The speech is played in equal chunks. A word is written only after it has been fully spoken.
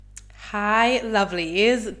Hi,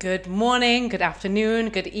 lovelies. Good morning, good afternoon,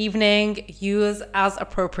 good evening. Use as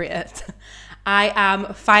appropriate. I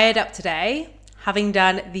am fired up today, having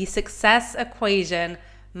done the Success Equation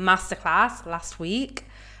Masterclass last week.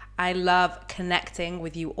 I love connecting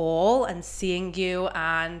with you all and seeing you.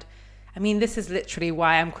 And I mean, this is literally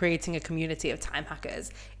why I'm creating a community of time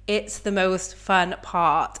hackers. It's the most fun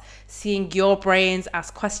part, seeing your brains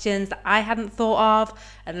ask questions that I hadn't thought of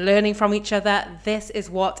and learning from each other. This is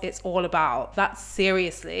what it's all about. That's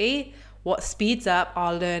seriously what speeds up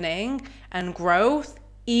our learning and growth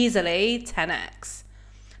easily 10x.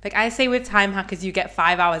 Like I say with time hackers, you get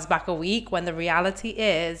 5 hours back a week, when the reality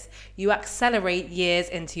is you accelerate years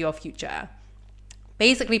into your future.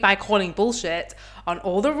 Basically by calling bullshit on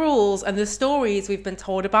all the rules and the stories we've been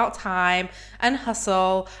told about time and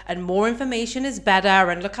hustle and more information is better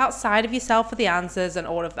and look outside of yourself for the answers and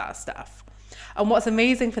all of that stuff. And what's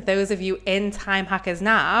amazing for those of you in Time Hackers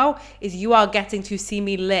now is you are getting to see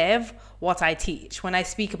me live what I teach. When I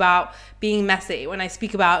speak about being messy, when I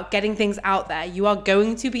speak about getting things out there, you are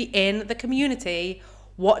going to be in the community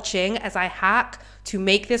watching as I hack to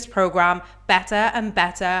make this program better and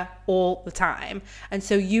better all the time. And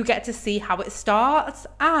so you get to see how it starts,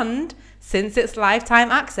 and since it's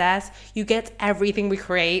lifetime access, you get everything we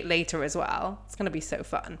create later as well. It's going to be so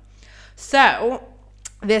fun. So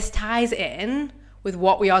this ties in with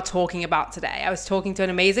what we are talking about today. I was talking to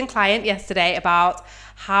an amazing client yesterday about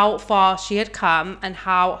how far she had come and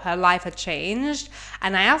how her life had changed.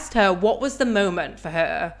 And I asked her what was the moment for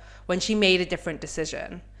her when she made a different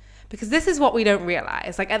decision. Because this is what we don't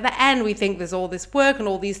realize. Like at the end, we think there's all this work and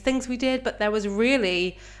all these things we did, but there was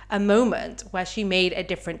really a moment where she made a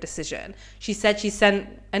different decision. She said she sent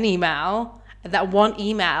an email, and that one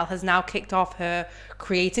email has now kicked off her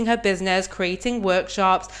creating her business, creating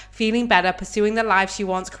workshops, feeling better, pursuing the life she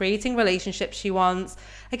wants, creating relationships she wants.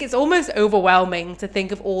 Like it's almost overwhelming to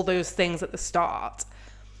think of all those things at the start.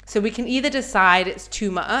 So we can either decide it's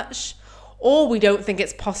too much, or we don't think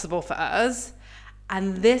it's possible for us.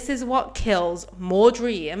 And this is what kills more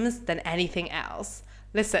dreams than anything else.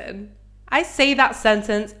 Listen, I say that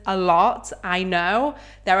sentence a lot. I know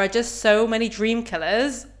there are just so many dream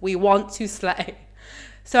killers we want to slay.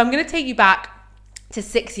 So I'm going to take you back to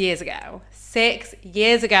 6 years ago. 6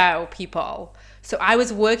 years ago, people. So I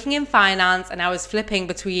was working in finance and I was flipping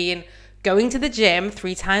between going to the gym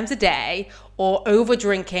 3 times a day or over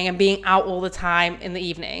drinking and being out all the time in the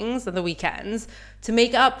evenings and the weekends to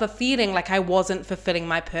make up for feeling like I wasn't fulfilling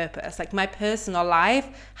my purpose. Like my personal life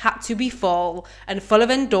had to be full and full of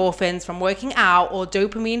endorphins from working out or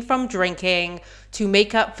dopamine from drinking to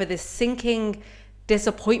make up for this sinking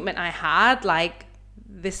disappointment I had. Like,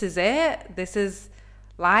 this is it. This is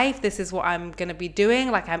life. This is what I'm going to be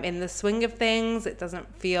doing. Like I'm in the swing of things. It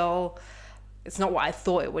doesn't feel, it's not what I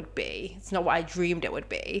thought it would be. It's not what I dreamed it would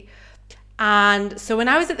be. And so when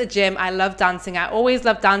I was at the gym, I loved dancing. I always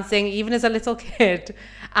loved dancing, even as a little kid.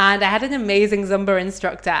 And I had an amazing Zumba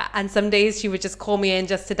instructor. And some days she would just call me in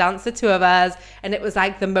just to dance, the two of us. And it was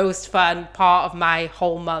like the most fun part of my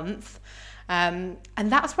whole month. And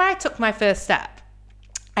that's where I took my first step.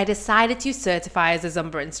 I decided to certify as a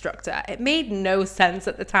Zumba instructor. It made no sense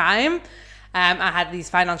at the time. I had these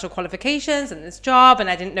financial qualifications and this job, and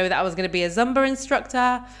I didn't know that I was going to be a Zumba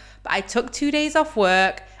instructor. But I took 2 days off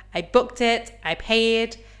work. I booked it, I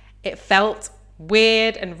paid, it felt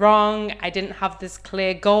weird and wrong. I didn't have this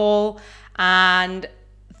clear goal. And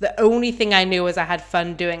the only thing I knew was I had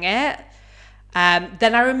fun doing it.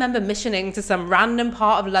 Then I remember missioning to some random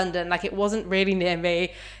part of London, like it wasn't really near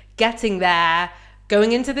me, getting there,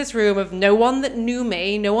 going into this room of no one that knew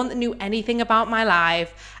me, no one that knew anything about my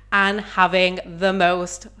life, and having the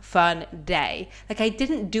most fun day. Like I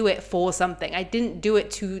didn't do it for something. I didn't do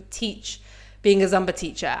it to teach being a Zumba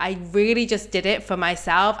teacher. I really just did it for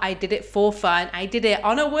myself. I did it for fun. I did it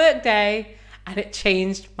on a work day and it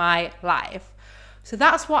changed my life. So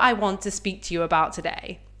that's what I want to speak to you about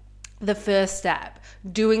today. The first step,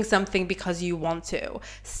 doing something because you want to,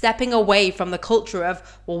 stepping away from the culture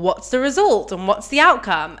of, well, what's the result and what's the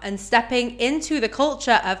outcome, and stepping into the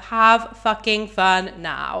culture of have fucking fun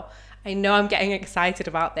now. I know I'm getting excited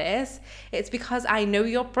about this. It's because I know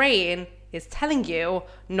your brain is telling you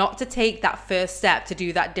not to take that first step to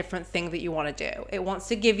do that different thing that you want to do. It wants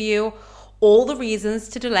to give you all the reasons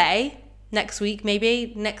to delay next week,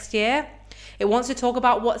 maybe next year. It wants to talk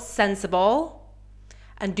about what's sensible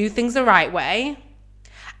and do things the right way.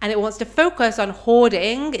 And it wants to focus on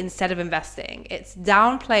hoarding instead of investing. It's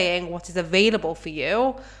downplaying what is available for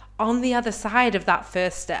you on the other side of that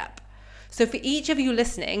first step. So for each of you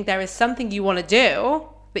listening, there is something you want to do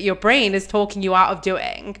that your brain is talking you out of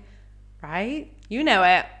doing. Right? You know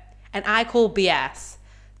it. And I call BS.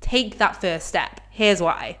 Take that first step. Here's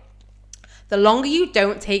why. The longer you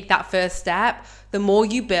don't take that first step, the more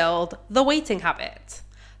you build the waiting habit.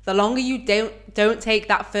 The longer you don't take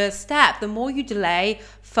that first step, the more you delay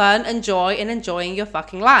fun and joy in enjoying your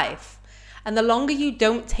fucking life. And the longer you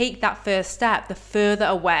don't take that first step, the further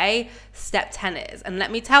away step 10 is. And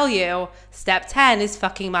let me tell you, step 10 is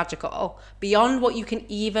fucking magical, beyond what you can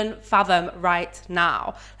even fathom right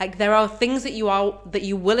now. Like, there are things that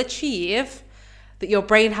you will achieve that your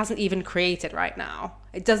brain hasn't even created right now.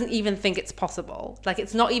 It doesn't even think it's possible. Like,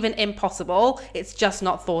 it's not even impossible. It's just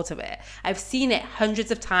not thought of it. I've seen it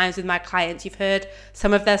hundreds of times with my clients. You've heard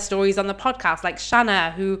some of their stories on the podcast, like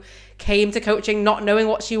Shanna, who came to coaching not knowing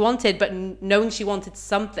what she wanted, but knowing she wanted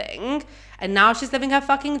something. And now she's living her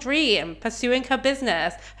fucking dream, pursuing her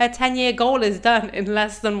business. Her 10-year goal is done in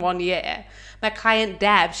less than 1 year. My client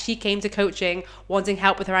Deb, she came to coaching wanting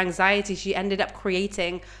help with her anxiety. She ended up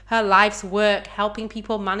creating her life's work, helping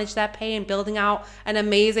people manage their pain, building out an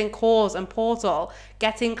amazing course and portal,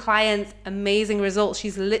 getting clients amazing results.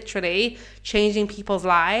 She's literally changing people's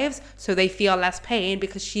lives so they feel less pain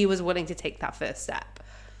because she was willing to take that first step.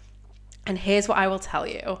 And here's what I will tell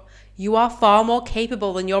you. You are far more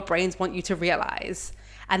capable than your brains want you to realize.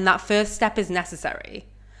 And that first step is necessary.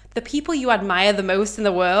 The people you admire the most in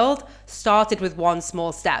the world started with one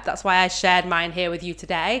small step. That's why I shared mine here with you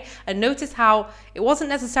today. And notice how it wasn't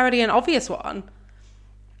necessarily an obvious one.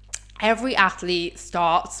 Every athlete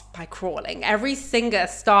starts by crawling. Every singer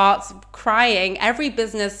starts crying. Every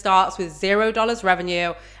business starts with $0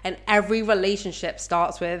 revenue. And every relationship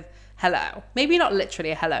starts with hello. Maybe not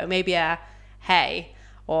literally a hello, maybe a hey,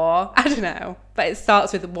 or I don't know. But it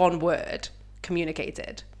starts with one word,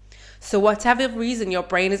 communicated. So whatever reason your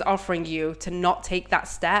brain is offering you to not take that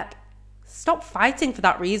step, stop fighting for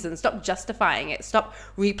that reason. Stop justifying it. Stop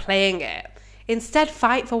replaying it. Instead,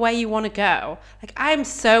 fight for where you want to go. Like, I'm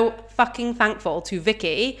so fucking thankful to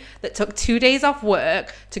Vicky that took 2 days off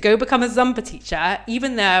work to go become a Zumba teacher,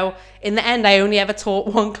 even though in the end I only ever taught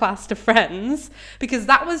one class to friends, because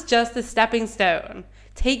that was just a stepping stone.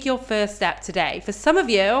 Take your first step today. For some of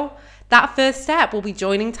you, that first step will be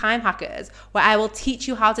joining Time Hackers, where I will teach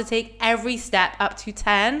you how to take every step up to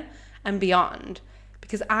 10 and beyond.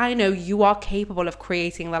 Because I know you are capable of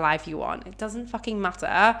creating the life you want. It doesn't fucking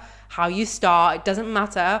matter how you start. It doesn't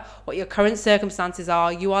matter what your current circumstances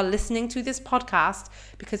are. You are listening to this podcast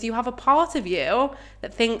because you have a part of you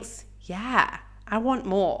that thinks, yeah, I want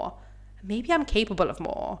more. Maybe I'm capable of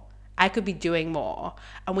more. I could be doing more.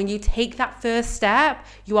 And when you take that first step,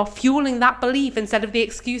 you are fueling that belief instead of the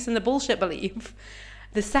excuse and the bullshit belief.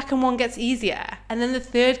 The second one gets easier. And then the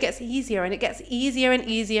third gets easier. And it gets easier and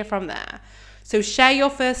easier from there. So share your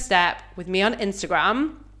first step with me on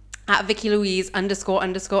Instagram at VickyLouise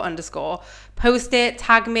 ____. Post it,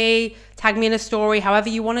 tag me in a story, however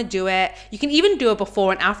you want to do it. You can even do it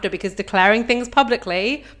before and after, because declaring things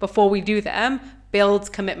publicly before we do them builds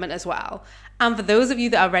commitment as well. And for those of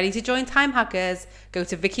you that are ready to join Time Hackers, go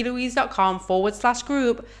to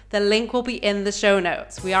VickyLouise.com/group. The link will be in the show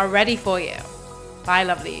notes. We are ready for you. Bye,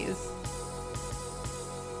 lovelies.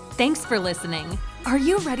 Thanks for listening. Are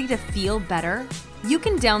you ready to feel better? You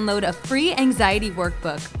can download a free anxiety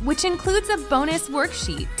workbook, which includes a bonus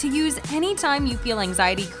worksheet to use anytime you feel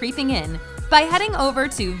anxiety creeping in by heading over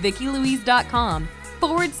to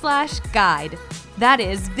VickyLouise.com/guide. That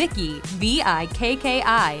is Vicky,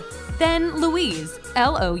 VIKKI, then Louise,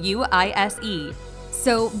 LOUISE.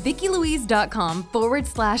 So VickyLouise.com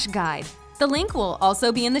 /guide. The link will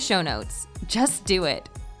also be in the show notes. Just do it.